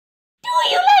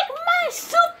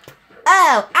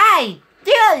Oh, I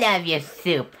do love your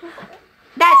soup.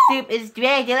 That soup is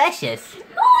very delicious.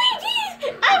 Oh, it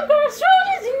is! I'm gonna throw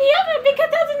this in the oven because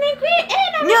that's an ingredient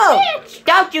and I'm No, a bitch!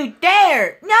 don't you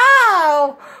dare!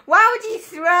 No! Why would you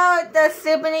throw the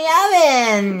soup in the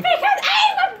oven? Because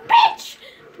I'm a bitch!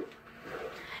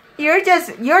 You're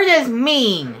just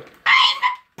mean. I'm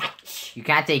a bitch! You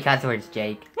can't say cuss words,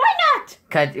 Jake. Why not?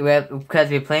 Because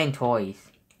we're playing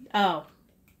toys. Oh.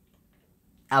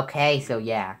 Okay, so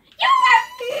yeah. You are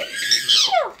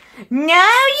mean! No,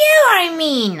 you are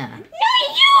mean! No,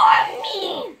 you are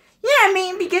mean! You're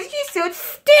mean because you sewed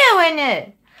stew in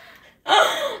it!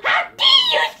 How dare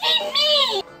you say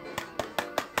me?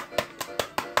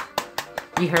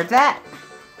 You heard that?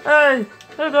 Hey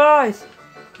guys!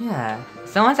 Yeah,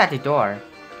 someone's at the door.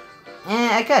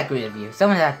 I could agree with you.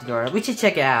 Someone's at the door. We should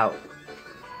check it out.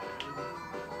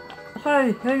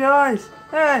 Hey guys!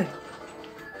 Hey!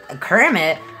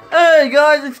 Kermit? Hey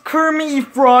guys, it's Kermit E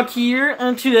Frog here,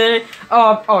 and today,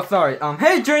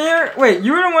 hey Junior, wait,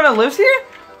 you're the one that lives here?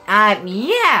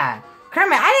 Yeah.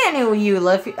 Kermit, I didn't know you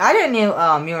lived here. I didn't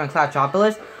know, you were in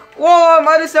Cloudopolis. Well,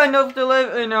 I decided not to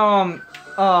live in,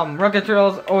 Rocket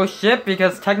Turtle's old ship,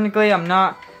 because technically I'm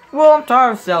not, well, I'm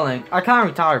tired of selling. I kinda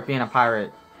retired being a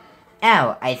pirate.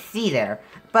 Oh, I see there.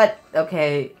 But,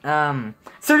 okay,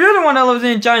 So you're the one that lives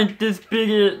in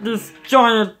this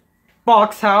giant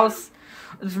box house?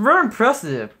 It's very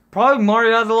impressive. Probably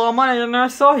Mario has a lot of money than I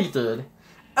saw he did.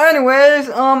 Anyways,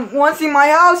 wanna see my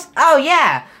house? oh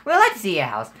yeah, we'd like to see your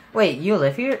house. Wait, you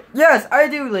live here? Yes, I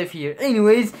do live here.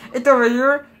 Anyways, it's over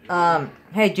here.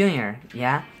 Hey Junior,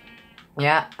 yeah?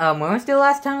 Yeah, when was the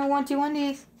last time we went to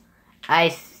Wendy's? I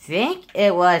think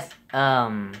it was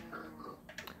a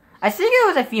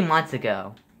few months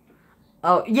ago.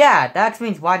 Oh, yeah, that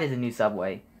explains why there's a new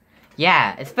Subway.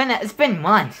 Yeah, it's been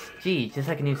months. Gee, just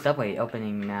like a new Subway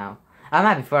opening now. I'm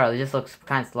not before, it just looks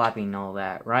kind of sloppy and all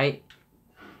that, right?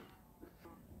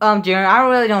 Junior, I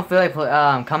really don't feel like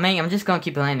coming. I'm just gonna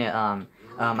keep playing it,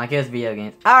 I guess video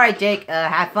games. Alright, Jake,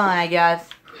 have fun, I guess.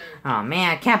 Oh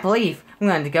man, I can't believe I'm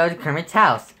going to go to Kermit's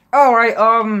house. Alright,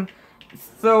 don't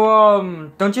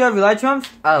you have your light trumps?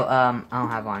 Oh, I don't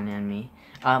have one in me.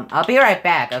 I'll be right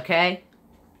back, okay?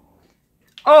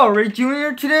 Alright,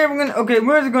 Junior, today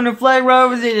we're gonna fly right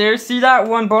over there. See that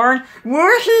one barn?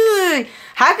 Woohoo!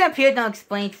 How come people don't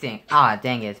explain things? Aw,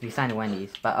 dang it, it's beside the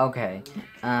Wendy's, but okay.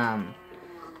 Alright,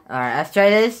 let's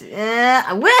try this.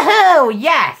 Woohoo!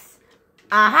 Yes!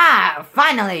 Aha!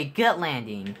 Finally, good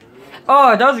landing.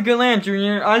 Oh, that was a good land,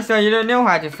 Junior. I saw you didn't know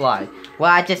how to fly.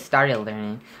 Well, I just started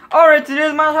learning. Alright,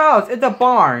 today's my house. It's a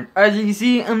barn. As you can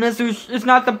see, it's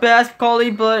not the best quality,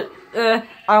 but, I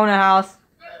own a house.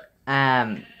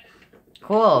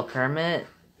 Cool, Kermit.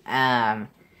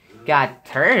 Got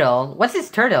turtle. What's this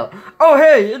turtle? Oh,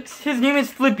 hey, his name is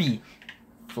Flippy.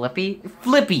 Flippy?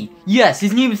 Flippy. Yes,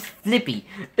 his name is Flippy.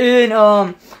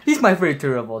 And, he's my favorite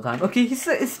turtle of all time. Okay,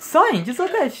 it's signed, just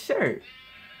like that shirt.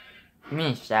 You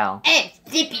mean shell? It's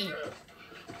Zippy.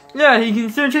 Yeah, he can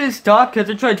search his talk, because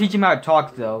I try to teach him how to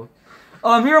talk, though.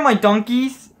 Here are my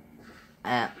donkeys.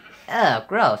 Oh,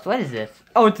 gross. What is this?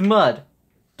 Oh, it's mud.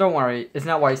 Don't worry, it's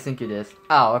not what you think it is.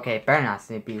 Oh, okay. Better not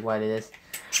be what it is.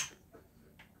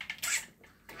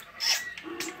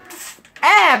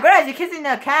 Ah, gross. You're kissing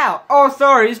the cow. Oh,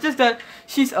 sorry, it's just that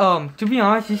she's, to be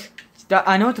honest,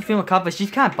 I know it's a female cow, but she's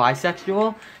kind of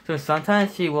bisexual. So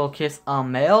sometimes she will kiss,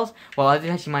 males, while other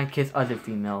times she might kiss other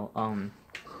female,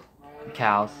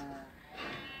 cows.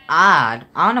 Odd.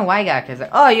 I don't know why I got kissed.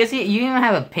 Oh, you see, you even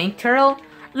have a pink turtle?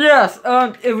 Yes,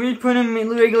 if we put them in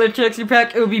regular Texas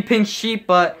pack, it would be pink sheep,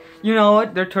 but you know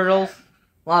what? They're turtles.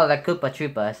 Well, they're Koopa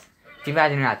Troopas. Too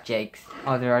bad they're not Jakes.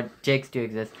 Oh, there are Jakes do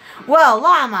exist. Whoa,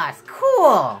 llamas!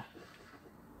 Cool!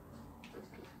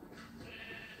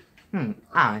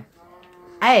 Oh.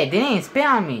 Hey, they didn't even spit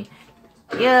on me.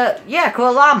 Yeah,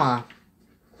 cool llama.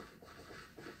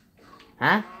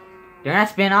 Huh? They're not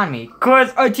spitting on me.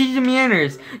 Cause I teach them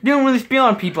manners. They don't really spit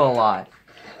on people a lot.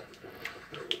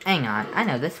 Hang on, I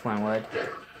know this one would.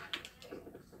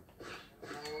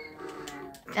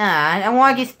 I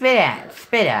want to get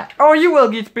spit at. Oh, you will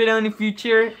get spit at in the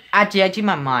future. I changed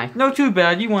my mind. No, too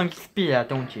bad. You want to get spit at,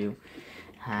 don't you?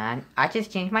 I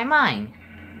just changed my mind.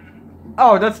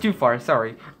 Oh, that's too far.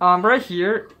 Sorry. Right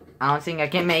here. I don't think I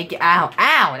can make it. Ow,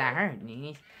 ow, that hurt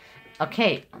me.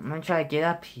 Okay, I'm gonna try to get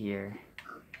up here.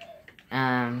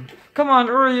 Come on,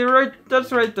 hurry, right?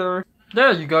 That's right there.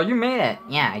 There you go. You made it.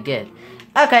 Yeah, I did.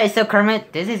 Okay, so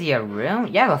Kermit, this is your room?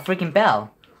 You have a freaking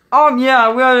bell.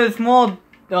 Yeah, we have a small,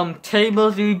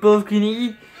 tables that we both can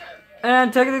eat.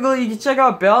 And technically, you can check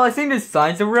out Bell. I think there's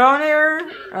signs around here.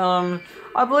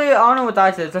 I believe, I don't know what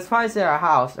that says. That's probably say our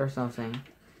house or something.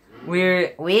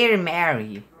 We're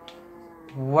married.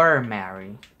 We're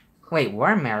married. Wait,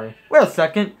 we're married? Wait a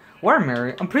second. We're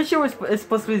married? I'm pretty sure it's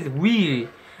supposed to be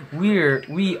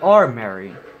we are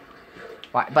married.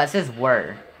 Why? But it says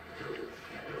we're.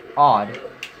 Odd.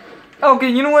 Okay,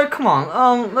 you know what? Come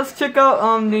on. Let's check out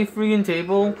the freaking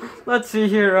table. Let's see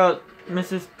here.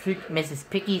 Mrs.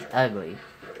 Piggy's ugly.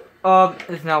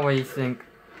 It's not what you think.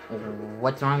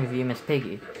 What's wrong with you, Miss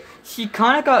Piggy? She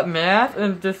kind of got mad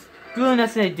and just really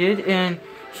nothing I did, and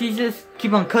she just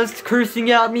keep on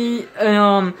cursing at me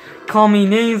and call me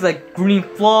names like green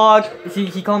frog.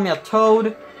 He called me a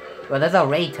toad. Well, that's a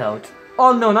ray toad.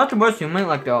 Oh no, not the mushroom. I meant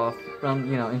like the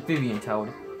amphibian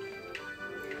toad.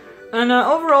 And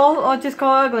overall, I just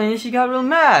called her ugly, and she got real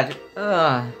mad.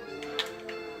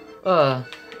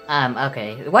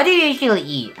 Okay. What do you usually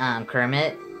eat,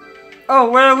 Kermit? Oh,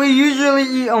 well, we usually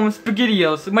eat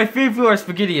SpaghettiOs. My favorite food are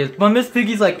SpaghettiOs, but Miss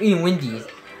Piggy's like eating Wendy's.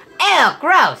 Ew,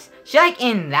 gross! Should I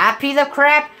eat that piece of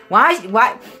crap? Why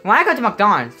I go to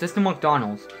McDonald's? Just the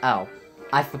McDonald's. Oh,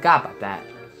 I forgot about that.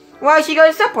 Why did she go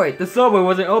to Subway? The Subway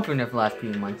wasn't open for the last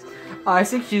few months. I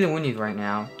think she's in Wendy's right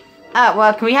now.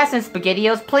 Well, can we have some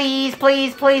SpaghettiOs, please,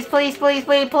 please, please, please, please,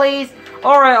 please, please?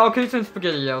 Alright, I'll get some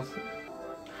SpaghettiOs.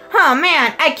 Oh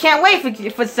man, I can't wait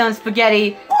for some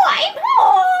spaghetti. I'm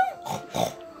home.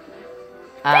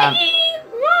 Piggy,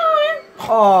 run.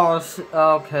 Oh,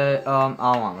 okay,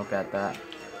 I won't look at that.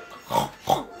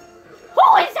 Who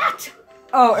is that?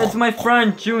 Oh, it's my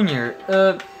friend Junior.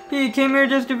 He came here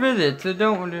just to visit, so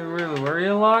don't really worry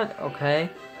a lot, okay?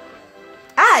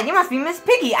 Ah, you must be Miss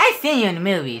Piggy. I've seen you in the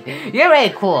movies. You're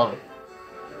really cool.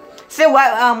 So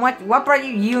what brought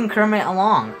you and Kermit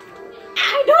along?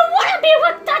 I don't want to be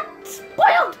with that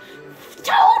spoiled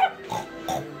toad.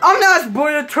 I'm not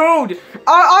spoiled toad.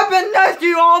 I've been nice to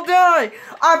you all day.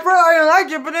 I probably like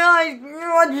you, but then I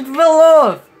just fell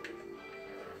off.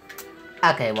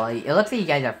 Okay, well, it looks like you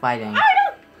guys are fighting. I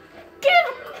don't give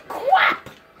a crap.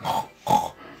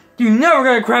 You never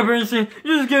get a crap or anything.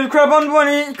 You just get a crap on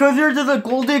money because you're just a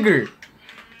gold digger.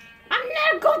 I'm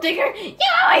not a gold digger. You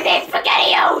always eat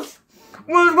SpaghettiOs.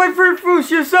 Well, it's my favorite food.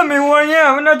 She sent me one,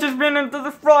 yeah. We're not just being into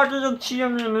the frog. You're just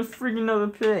cheating me in this freaking other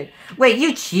pig. Wait,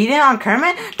 you cheated on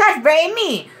Kermit? That's very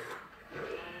mean.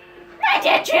 I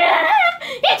did cheat on him.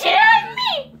 He cheated on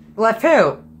me. With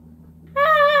who?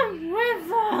 With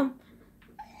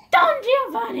Don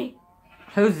Giovanni.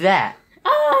 Who's that?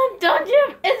 Don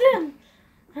Giovanni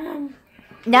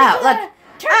No, look.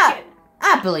 Turkish.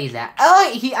 I believe that.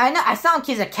 Oh, I saw him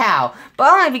kiss a cow, but I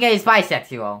don't know if you guys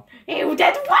bisexual. You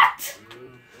did what?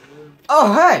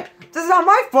 Oh, hey. This is not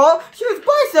my fault. She was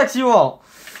bisexual.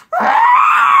 I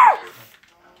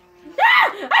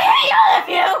hate all of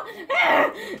you.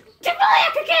 If only I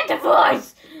could get a divorce.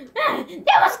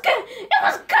 It was good. It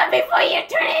was good before you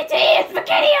turned into eating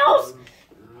SpaghettiOs.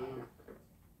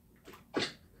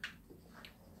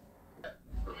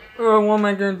 Oh, what am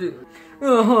I gonna do?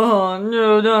 Oh,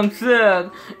 no, I'm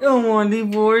sad. I don't want a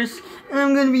divorce.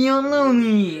 I'm gonna be all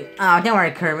lonely. Oh, don't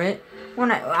worry, Kermit. I'm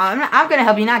gonna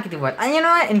help you not get divorced. You know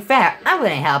what? In fact, I'm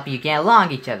gonna help you get along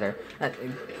with each other.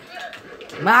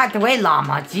 Not the way,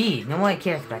 Llama. Gee, no one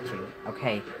cares about you.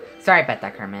 Okay, sorry about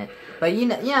that, Kermit. But you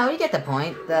know, you get the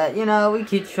point. That we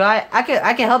could try. I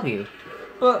could help you.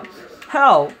 But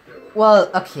how? Well,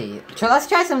 okay. Let's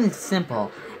try something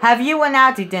simple. Have you went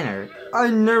out to dinner? I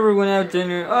never went out to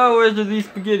dinner. Oh, where's these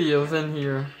SpaghettiOs in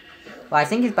here? Well, I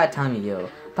think it's about time you do.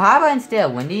 But how about instead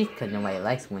of Wendy's? Because nobody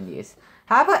likes Wendy's.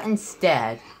 How about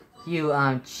instead you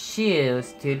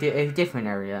choose to do a different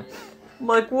area?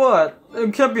 Like what?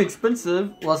 It can't be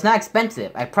expensive. Well, it's not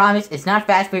expensive. I promise it's not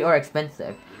fast food or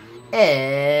expensive.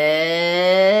 It's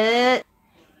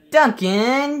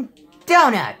Dunkin'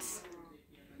 Donuts.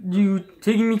 You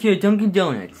taking me to a Dunkin'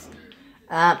 Donuts?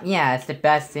 Yeah, it's the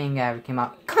best thing that ever came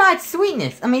out. Come on, it's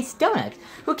sweetness. I mean, it's donuts.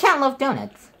 Who can't love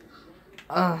donuts?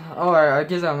 Alright, I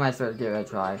guess I might start give it a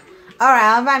try. Alright,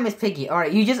 I'll invite Miss Piggy.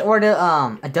 Alright, you just order,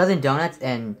 a dozen donuts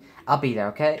and I'll be there,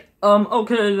 okay?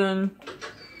 Okay then.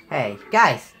 Hey,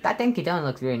 guys, that Dunkin' Donut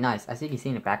looks really nice. I see you see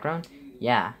in the background.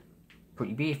 Yeah.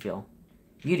 Pretty beautiful.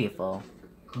 Beautiful.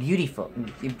 Beautiful.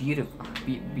 Beautiful.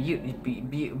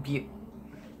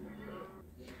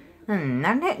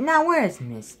 Now where's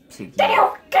Miss Piggy? Did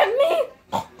you get me?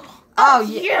 Oh,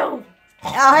 you.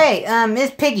 Oh, hey,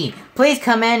 Miss Piggy, please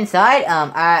come inside.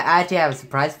 I actually have a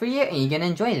surprise for you, and you're gonna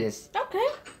enjoy this. Okay.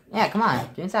 Yeah, come on,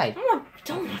 get inside. I want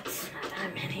donuts.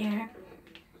 I'm in here.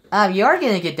 You're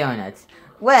gonna get donuts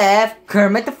with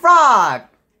Kermit the Frog.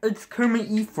 It's Kermit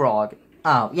E Frog.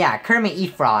 Oh, yeah, Kermit E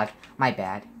Frog. My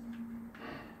bad.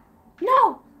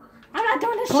 No. I'm not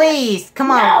doing this. Please,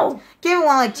 come on. No. Give him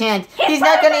one chance. He's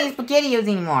not gonna eat SpaghettiOs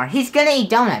anymore. He's gonna eat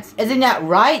donuts. Isn't that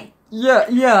right? Yeah,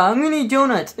 I'm gonna eat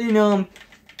donuts and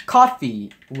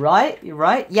coffee, right?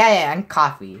 Yeah, and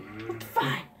coffee.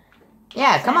 Fine.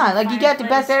 Yeah, come on. Like, you got the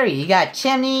best area. You got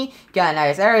chimney. You got a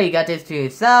nice area. You got this to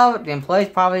yourself. The employee's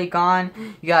probably gone.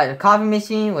 You got a coffee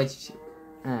machine, which,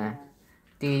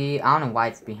 dude, I don't know why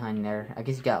it's behind there. I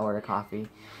guess you gotta order coffee.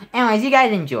 Anyways, you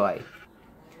guys enjoy.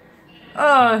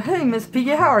 Hey, Miss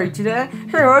Piggy, how are you today?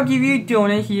 Here, I'll give you a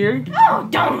donut here. Oh,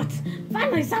 donuts!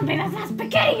 Finally something that's not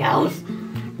SpaghettiOs!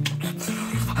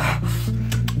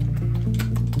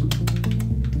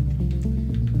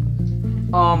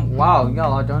 Wow, you got a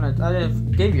lot of donuts. I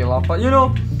just gave you a lot, but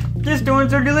these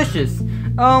donuts are delicious.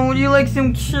 Would you like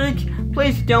some cake?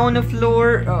 Place down on the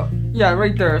floor. Yeah,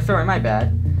 right there. Sorry, my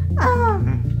bad.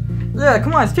 Yeah,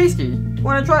 come on, it's tasty.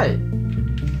 Wanna try it?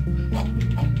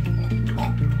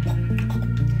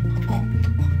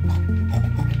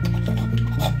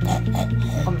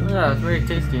 Yeah, it's very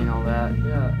tasty and all that.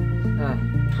 Yeah.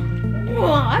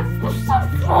 Oh, I feel so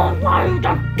full. Why are the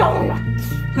donuts?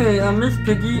 Hey, Miss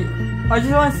Piggy, I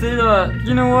just want to say that,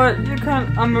 you know what,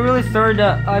 I'm really sorry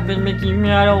that I've been making you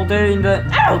mad all day and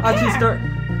that I don't care.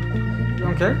 You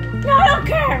don't care? No, I don't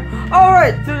care.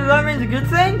 Alright, so that means a good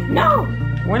thing? No.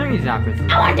 What do you mean it's not a good thing?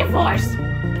 I want a divorce.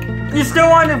 You still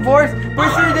want a divorce, but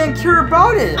you said you didn't care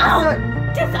about it. Oh,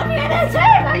 just something I didn't say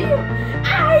about you.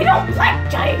 I don't like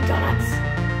giant donuts.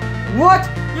 What?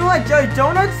 You like jelly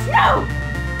donuts? No.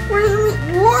 What do you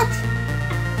mean? What?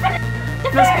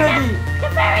 Miss Piggy. The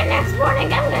very next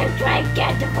morning, I'm going to try and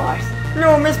get divorced.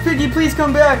 No, Miss Piggy, please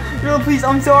come back. No, please,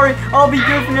 I'm sorry. I'll be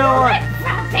good from now on. I'm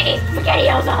proud to eat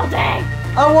SpaghettiOs all day.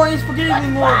 I won't eat spaghetti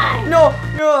anymore. Why? No.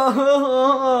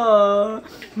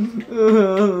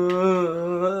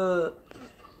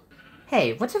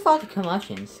 Hey, what's with all the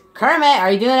commotions? Kermit,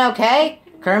 are you doing okay?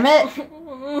 Kermit?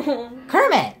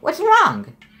 Kermit, what's wrong?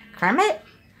 Kermit?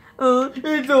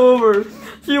 It's over.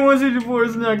 She wants a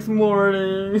divorce next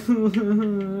morning.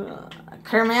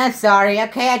 Kermit, I'm sorry.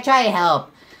 Okay, I try to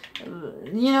help.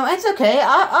 It's okay.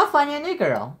 I'll find you a new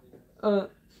girl.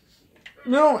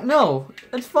 No,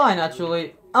 it's fine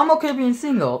actually. I'm okay being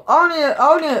single. I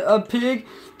don't need a pig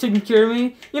taking care of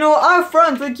me. I have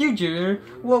friends like you, Junior.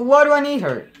 Why do I need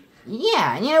her?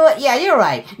 Yeah, you know what? Yeah, you're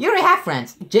right. You already have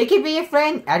friends. Jake could be your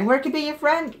friend. Edward could be your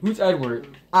friend. Who's Edward?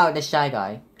 Oh, the shy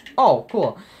guy. Oh,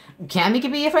 cool. Cammy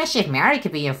could be your friend. Shit, Mary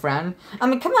could be your friend. I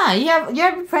mean, come on. You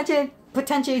have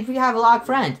potentially you have a lot of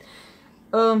friends.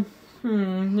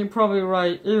 You're probably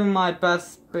right. Even my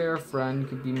best spare friend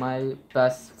could be my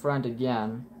best friend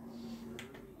again.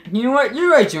 You know what? You're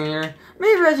right, Junior.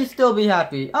 Maybe I should still be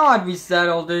happy. I don't have to be sad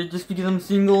all day just because I'm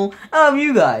single. I love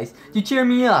you guys. You cheer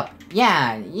me up.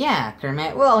 Yeah,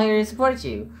 Kermit. We're all here to support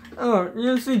you. Oh,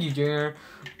 thank you, Junior.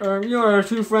 You're a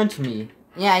true friend to me.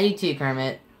 Yeah, you too,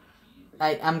 Kermit.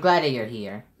 I'm glad that you're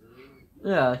here.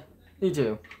 Yeah, you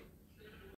too.